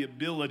 you have the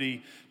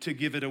ability to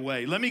give it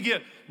away. Let me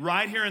get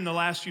right here in the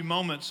last few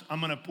moments,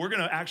 we're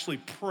gonna actually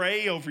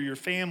pray over your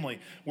family,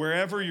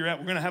 wherever you're at.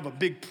 We're gonna have a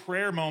big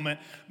prayer moment,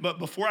 but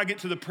before I get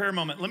to the prayer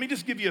moment, let me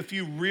just give you a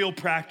few real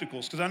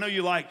practicals, because I know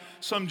you like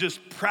some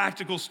just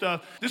practical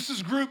stuff. This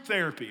is group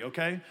therapy,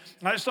 okay?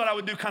 I just thought I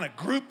would do kind of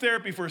group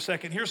therapy for a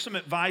second. Here's some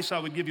advice I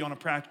would give you on a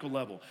practical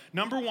level.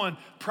 Number one,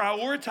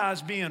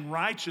 prioritize being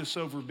righteous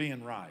over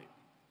being right.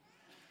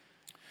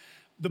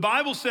 The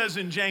Bible says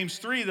in James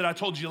 3 that I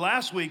told you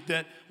last week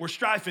that where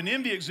strife and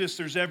envy exists,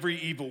 there's every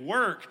evil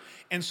work.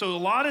 And so a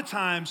lot of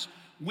times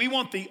we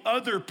want the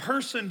other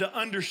person to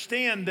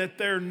understand that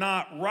they're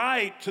not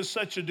right to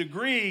such a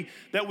degree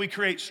that we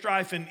create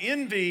strife and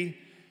envy.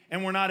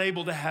 and we're not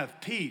able to have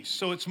peace.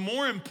 So it's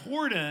more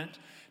important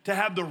to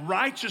have the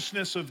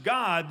righteousness of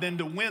God than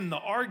to win the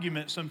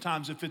argument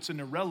sometimes if it's an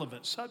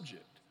irrelevant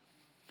subject.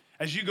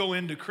 As you go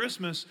into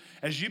Christmas,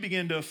 as you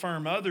begin to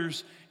affirm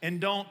others, and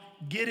don't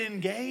get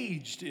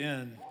engaged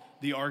in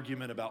the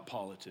argument about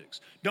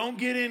politics. Don't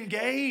get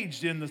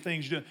engaged in the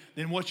things you do.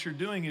 Then what you're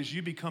doing is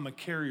you become a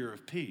carrier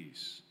of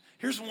peace.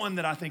 Here's one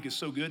that I think is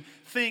so good.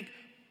 Think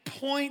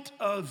point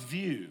of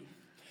view.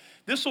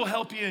 This will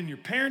help you in your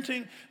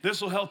parenting.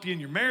 This will help you in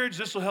your marriage.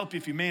 This will help you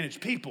if you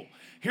manage people.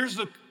 Here's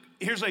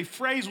a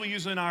phrase we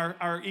use in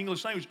our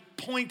English language,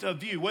 point of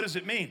view. What does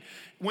it mean?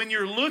 When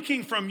you're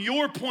looking from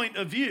your point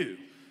of view,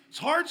 it's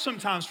hard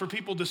sometimes for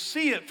people to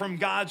see it from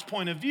God's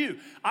point of view.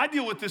 I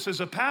deal with this as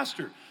a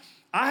pastor.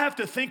 I have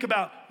to think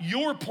about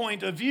your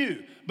point of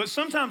view. But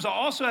sometimes I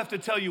also have to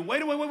tell you,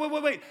 wait.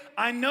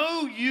 I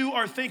know you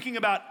are thinking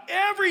about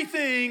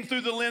everything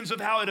through the lens of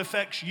how it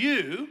affects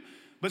you.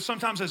 But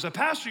sometimes as a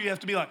pastor, you have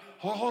to be like,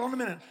 hold on a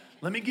minute.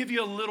 Let me give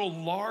you a little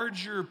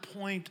larger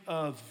point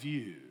of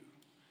view.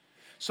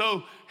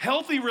 So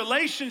healthy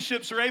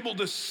relationships are able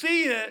to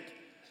see it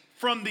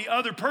from the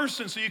other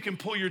person so you can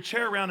pull your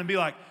chair around and be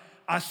like,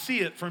 I see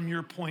it from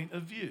your point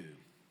of view.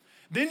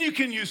 Then you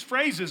can use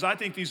phrases. I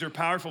think these are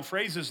powerful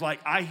phrases like,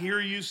 I hear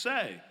you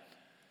say.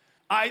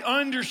 I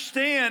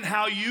understand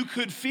how you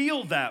could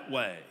feel that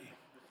way.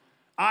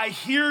 I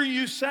hear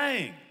you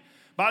saying.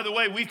 By the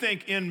way, we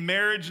think in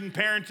marriage and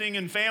parenting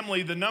and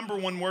family, the number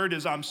one word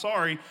is I'm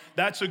sorry.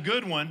 That's a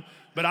good one.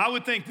 But I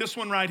would think this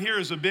one right here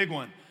is a big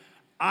one.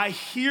 I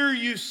hear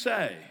you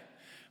say.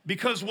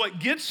 Because what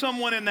gets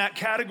someone in that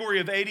category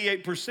of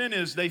 88%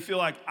 is they feel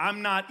like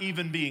I'm not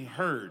even being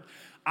heard.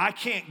 I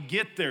can't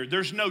get there.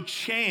 There's no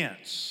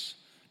chance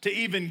to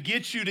even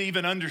get you to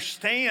even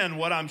understand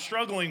what I'm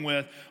struggling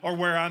with or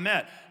where I'm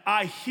at.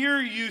 I hear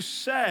you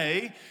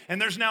say, and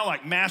there's now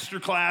like master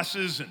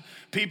classes and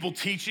people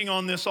teaching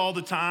on this all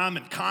the time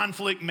and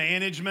conflict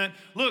management.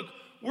 Look,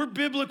 we're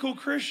biblical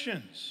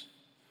Christians.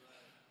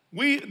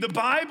 The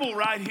Bible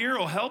right here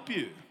will help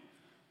you.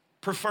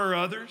 Prefer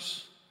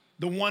others,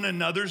 the one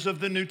another's of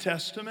the New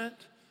Testament.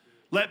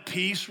 Let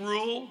peace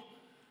rule.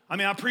 I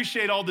mean, I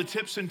appreciate all the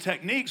tips and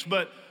techniques,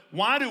 but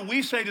why do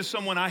we say to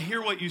someone, I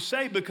hear what you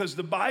say? Because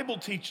the Bible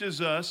teaches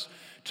us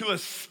to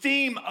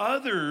esteem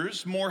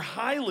others more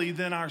highly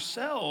than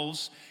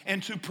ourselves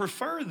and to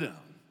prefer them.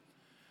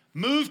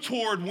 Move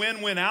toward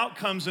win-win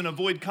outcomes and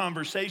avoid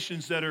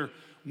conversations that are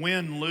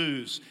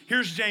win-lose.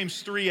 Here's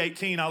James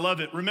 3:18. I love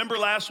it. Remember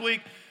last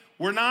week?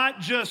 We're not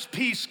just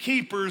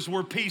peacekeepers,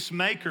 we're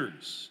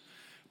peacemakers.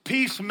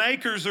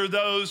 Peacemakers are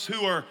those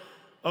who are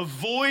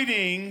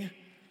avoiding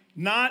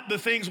not the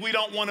things we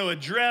don't want to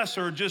address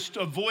or just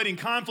avoiding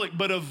conflict,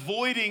 but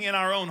avoiding in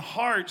our own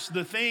hearts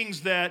the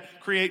things that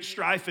create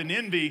strife and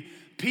envy.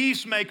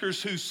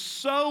 Peacemakers who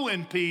sow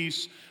in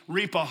peace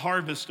reap a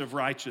harvest of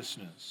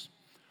righteousness.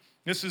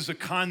 This is a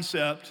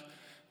concept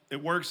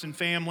that works in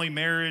family,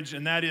 marriage,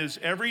 and that is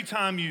every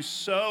time you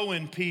sow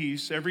in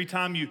peace, every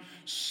time you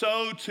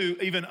sow to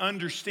even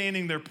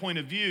understanding their point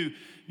of view,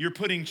 you're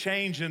putting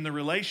change in the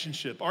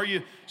relationship. Are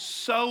you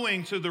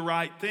sowing to the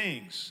right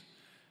things?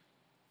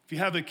 If you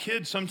have a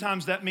kid,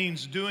 sometimes that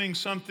means doing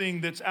something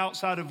that's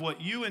outside of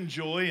what you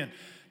enjoy and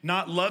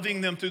not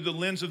loving them through the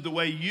lens of the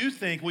way you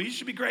think. Well, you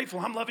should be grateful.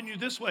 I'm loving you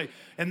this way.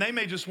 And they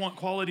may just want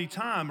quality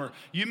time, or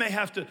you may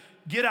have to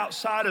get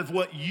outside of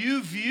what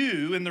you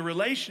view in the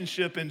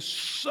relationship and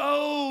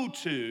sow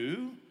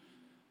to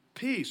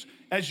peace.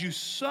 As you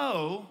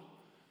sow,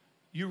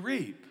 you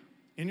reap.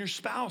 In your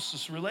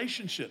spouse's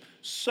relationship,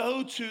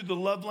 sow to the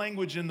love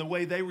language in the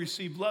way they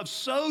receive love.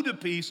 Sow to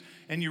peace,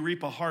 and you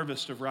reap a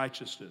harvest of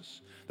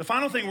righteousness. The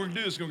final thing we're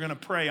gonna do is we're gonna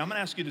pray. I'm gonna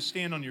ask you to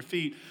stand on your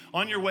feet.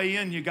 On your way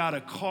in, you got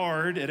a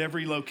card at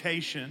every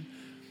location.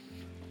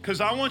 Because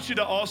I want you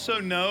to also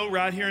know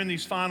right here in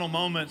these final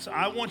moments,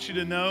 I want you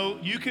to know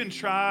you can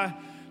try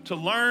to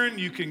learn,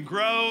 you can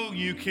grow,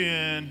 you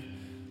can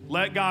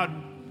let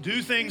God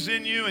do things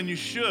in you, and you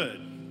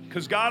should.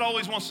 Because God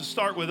always wants to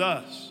start with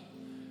us.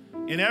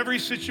 In every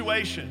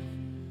situation,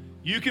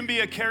 you can be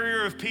a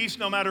carrier of peace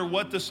no matter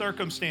what the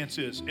circumstance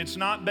is. It's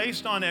not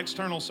based on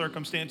external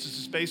circumstances,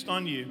 it's based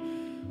on you.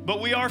 But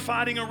we are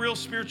fighting a real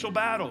spiritual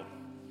battle.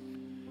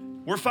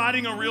 We're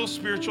fighting a real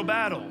spiritual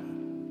battle.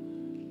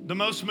 The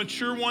most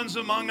mature ones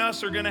among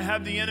us are gonna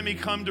have the enemy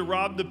come to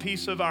rob the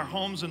peace of our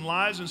homes and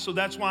lives. And so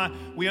that's why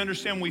we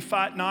understand we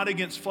fight not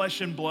against flesh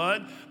and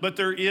blood, but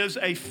there is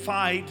a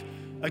fight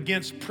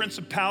against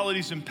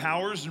principalities and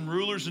powers and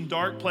rulers in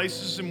dark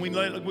places, and we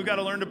got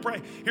to learn to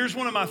pray. Here's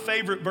one of my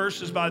favorite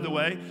verses, by the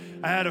way.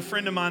 I had a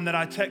friend of mine that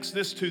I text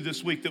this to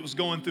this week that was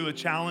going through a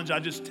challenge. I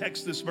just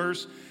text this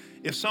verse.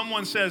 If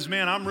someone says,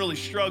 man, I'm really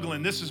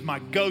struggling, this is my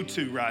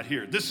go-to right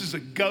here. This is a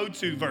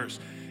go-to verse.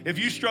 If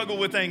you struggle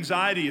with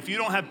anxiety, if you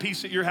don't have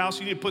peace at your house,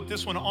 you need to put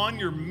this one on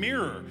your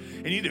mirror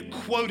and you need to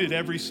quote it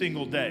every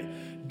single day.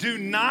 Do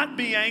not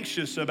be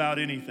anxious about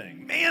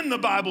anything. Man, the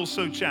Bible's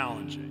so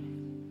challenging.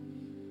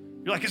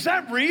 You're like, is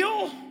that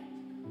real?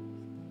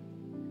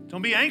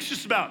 Don't be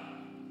anxious about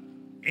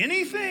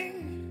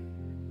anything.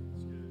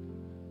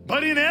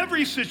 But in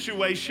every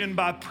situation,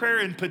 by prayer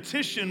and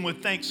petition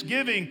with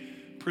thanksgiving,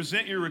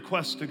 present your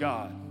requests to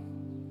God.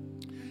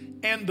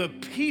 And the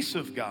peace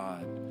of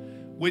God,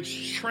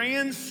 which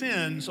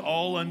transcends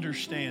all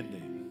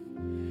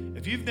understanding.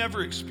 If you've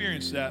never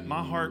experienced that,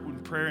 my heart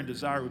and prayer and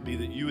desire would be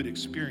that you would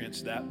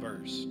experience that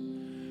verse.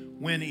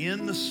 When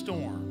in the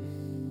storm,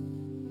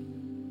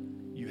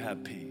 you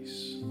have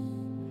peace.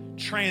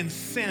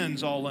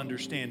 Transcends all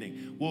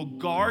understanding. Will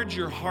guard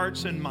your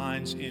hearts and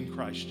minds in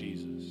Christ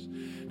Jesus.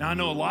 Now, I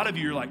know a lot of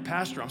you are like,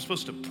 Pastor, I'm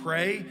supposed to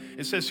pray.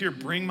 It says here,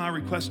 bring my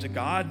request to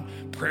God,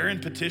 prayer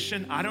and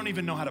petition. I don't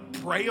even know how to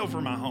pray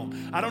over my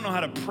home. I don't know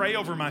how to pray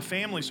over my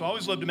family, so I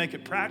always love to make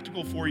it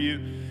practical for you.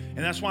 And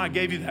that's why I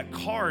gave you that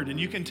card, and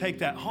you can take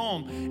that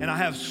home. And I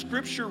have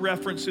scripture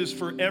references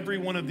for every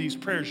one of these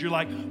prayers. You're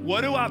like,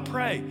 what do I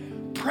pray?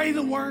 Pray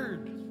the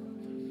word.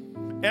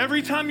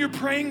 Every time you're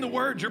praying the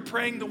word, you're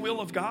praying the will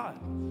of God.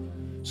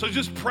 So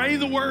just pray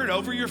the word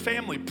over your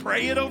family.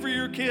 Pray it over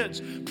your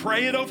kids.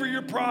 Pray it over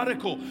your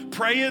prodigal.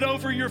 Pray it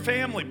over your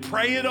family.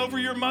 Pray it over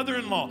your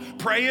mother-in-law.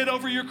 Pray it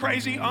over your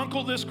crazy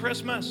uncle this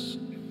Christmas.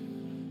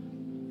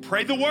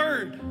 Pray the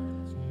word.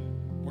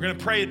 We're going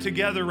to pray it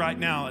together right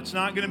now. It's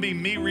not going to be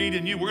me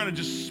reading you. We're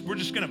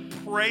just going to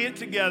pray it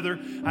together.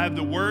 I have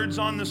the words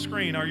on the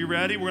screen. Are you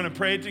ready? We're going to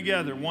pray it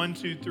together. 1,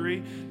 2,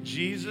 3.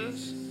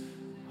 Jesus.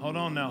 Hold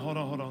on now. Hold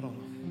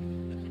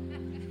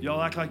on.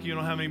 Y'all act like you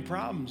don't have any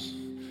problems.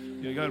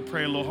 You got to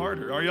pray a little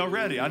harder. Are y'all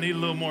ready? I need a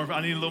little more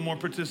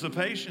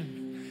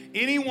participation.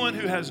 Anyone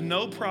who has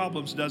no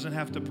problems doesn't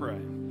have to pray.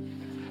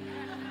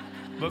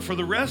 But for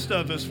the rest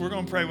of us, we're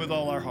going to pray with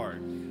all our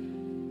heart.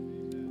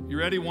 You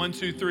ready? 1,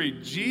 2,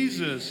 3.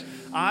 Jesus,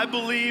 I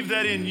believe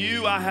that in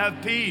you I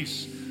have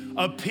peace,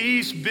 a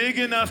peace big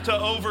enough to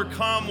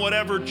overcome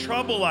whatever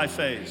trouble I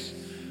face.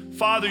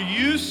 Father,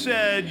 you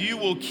said you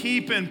will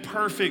keep in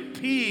perfect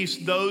peace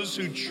those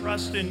who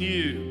trust in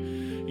you.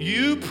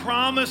 You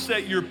promise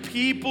that your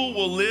people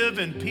will live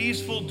in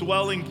peaceful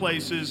dwelling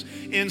places,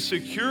 in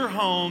secure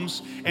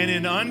homes, and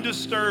in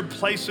undisturbed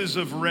places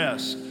of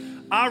rest.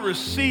 I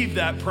receive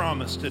that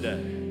promise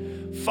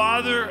today.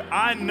 Father,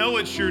 I know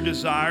it's your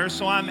desire,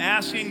 so I'm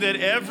asking that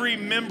every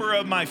member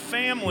of my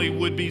family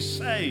would be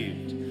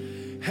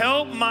saved.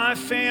 Help my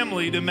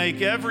family to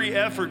make every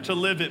effort to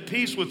live at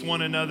peace with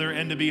one another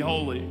and to be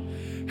holy.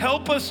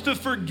 Help us to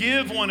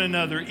forgive one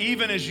another,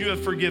 even as you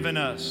have forgiven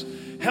us.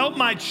 Help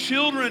my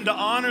children to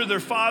honor their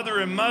father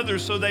and mother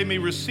so they may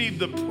receive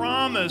the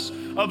promise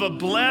of a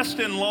blessed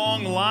and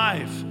long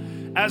life.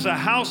 As a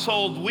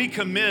household, we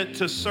commit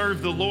to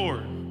serve the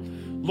Lord.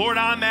 Lord,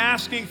 I'm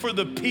asking for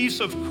the peace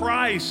of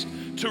Christ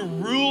to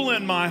rule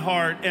in my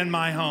heart and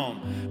my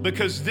home,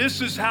 because this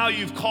is how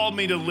you've called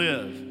me to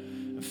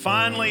live.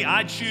 Finally,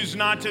 I choose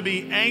not to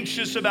be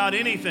anxious about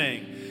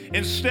anything.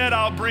 Instead,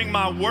 I'll bring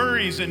my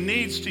worries and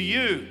needs to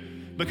you,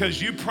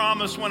 because you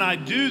promise when I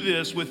do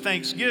this with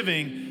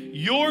thanksgiving,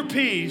 your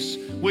peace,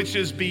 which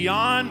is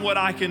beyond what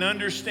I can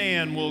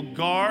understand, will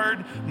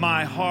guard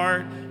my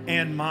heart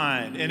and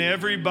mind. And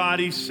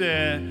everybody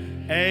said,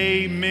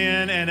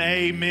 amen and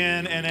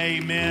amen and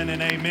amen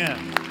and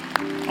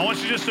amen. I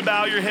want you just to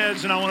bow your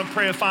heads, and I want to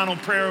pray a final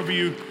prayer over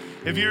you.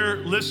 If you're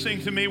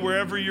listening to me,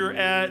 wherever you're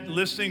at,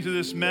 listening to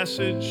this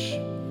message,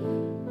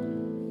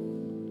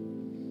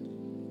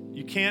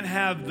 you can't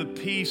have the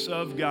peace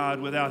of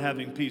God without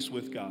having peace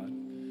with God.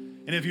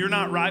 And if you're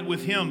not right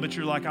with him, but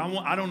you're like,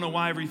 I don't know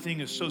why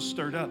everything is so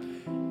stirred up,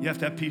 you have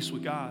to have peace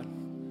with God.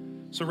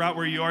 So right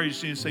where you are, you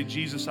just need to say,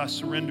 Jesus, I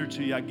surrender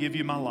to you. I give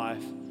you my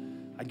life.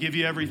 I give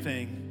you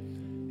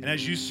everything. And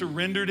as you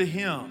surrender to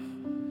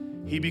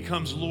him, he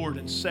becomes Lord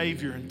and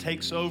Savior and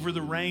takes over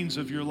the reins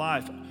of your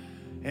life.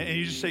 And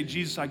you just say,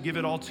 Jesus, I give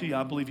it all to you.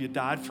 I believe you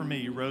died for me.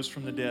 You rose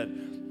from the dead.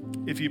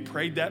 If you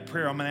prayed that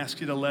prayer, I'm going to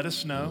ask you to let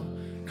us know.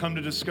 Come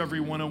to Discovery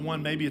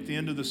 101, maybe at the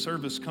end of the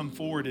service, come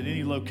forward at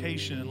any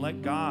location and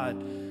let God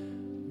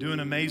do an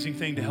amazing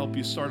thing to help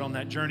you start on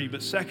that journey.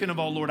 But second of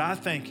all, Lord, I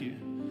thank you,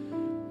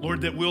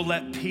 Lord, that we'll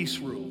let peace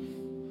rule.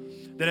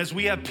 That as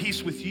we have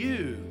peace with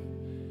you,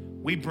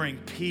 we bring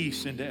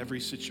peace into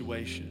every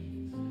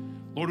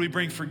situation. Lord, we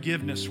bring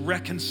forgiveness,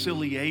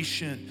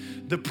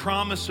 reconciliation. The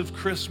promise of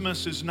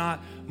Christmas is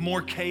not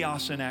more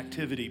chaos and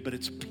activity, but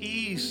it's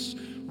peace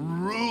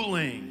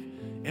ruling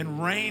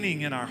and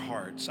reigning in our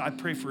hearts. I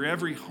pray for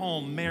every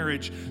home,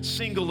 marriage,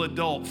 single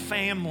adult,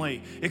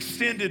 family,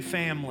 extended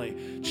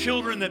family,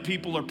 children that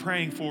people are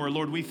praying for.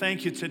 Lord, we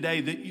thank you today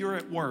that you're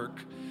at work.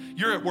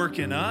 You're at work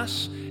in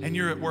us, and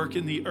you're at work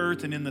in the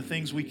earth and in the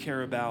things we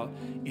care about.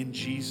 In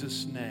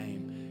Jesus'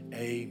 name,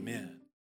 amen.